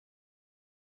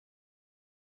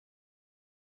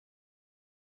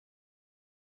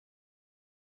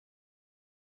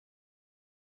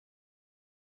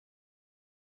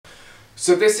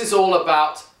So this is all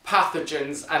about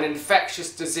pathogens and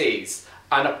infectious disease.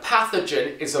 And a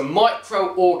pathogen is a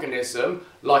microorganism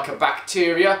like a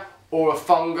bacteria or a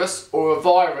fungus or a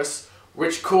virus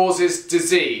which causes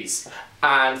disease.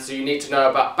 And so you need to know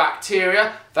about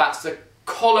bacteria, that's the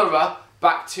cholera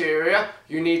bacteria.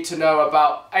 You need to know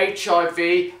about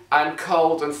HIV and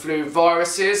cold and flu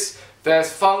viruses.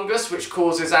 There's fungus which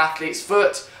causes athlete's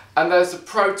foot, and there's a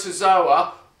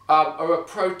protozoa or a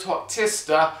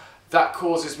protoctista that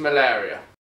causes malaria.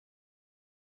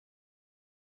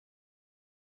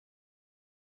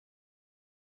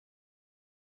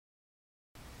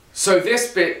 So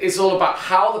this bit is all about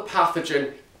how the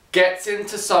pathogen gets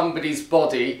into somebody's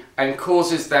body and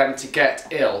causes them to get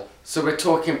ill. So we're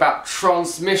talking about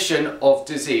transmission of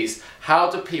disease. How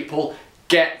do people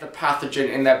get the pathogen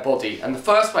in their body? And the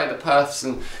first way the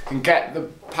person can get the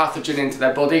pathogen into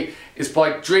their body is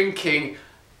by drinking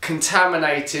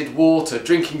contaminated water,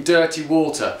 drinking dirty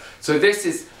water. So this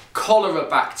is cholera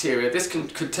bacteria. This can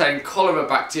contain cholera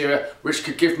bacteria which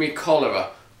could give me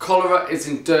cholera. Cholera is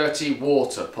in dirty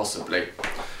water, possibly.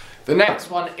 The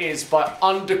next one is by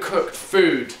undercooked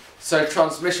food. So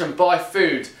transmission by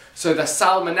food. So the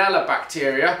salmonella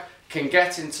bacteria can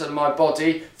get into my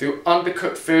body through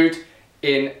undercooked food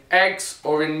in eggs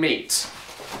or in meat.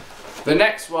 The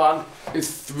next one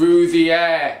is through the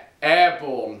air,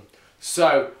 airborne.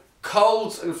 So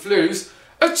colds and flus,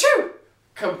 achoo,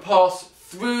 can pass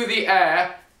through the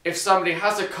air if somebody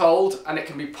has a cold, and it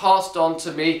can be passed on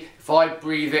to me if I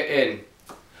breathe it in.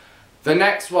 The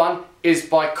next one is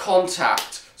by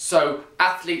contact. So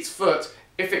athlete's foot,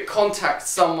 if it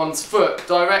contacts someone's foot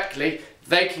directly,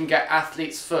 they can get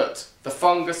athlete's foot, the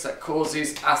fungus that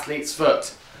causes athlete's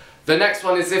foot. The next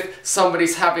one is if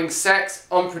somebody's having sex,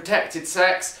 unprotected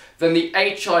sex, then the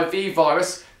HIV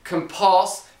virus can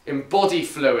pass in body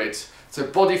fluid. So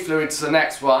body fluid is the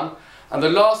next one. And the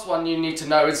last one you need to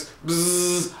know is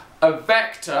a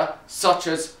vector such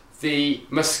as the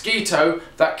mosquito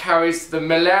that carries the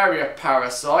malaria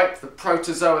parasite, the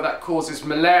protozoa that causes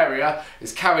malaria,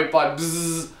 is carried by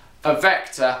a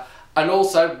vector, and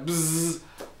also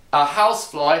a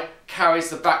housefly carries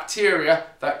the bacteria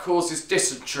that causes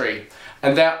dysentery.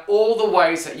 And they're all the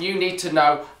ways that you need to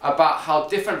know about how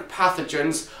different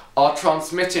pathogens are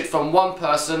transmitted from one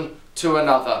person to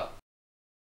another.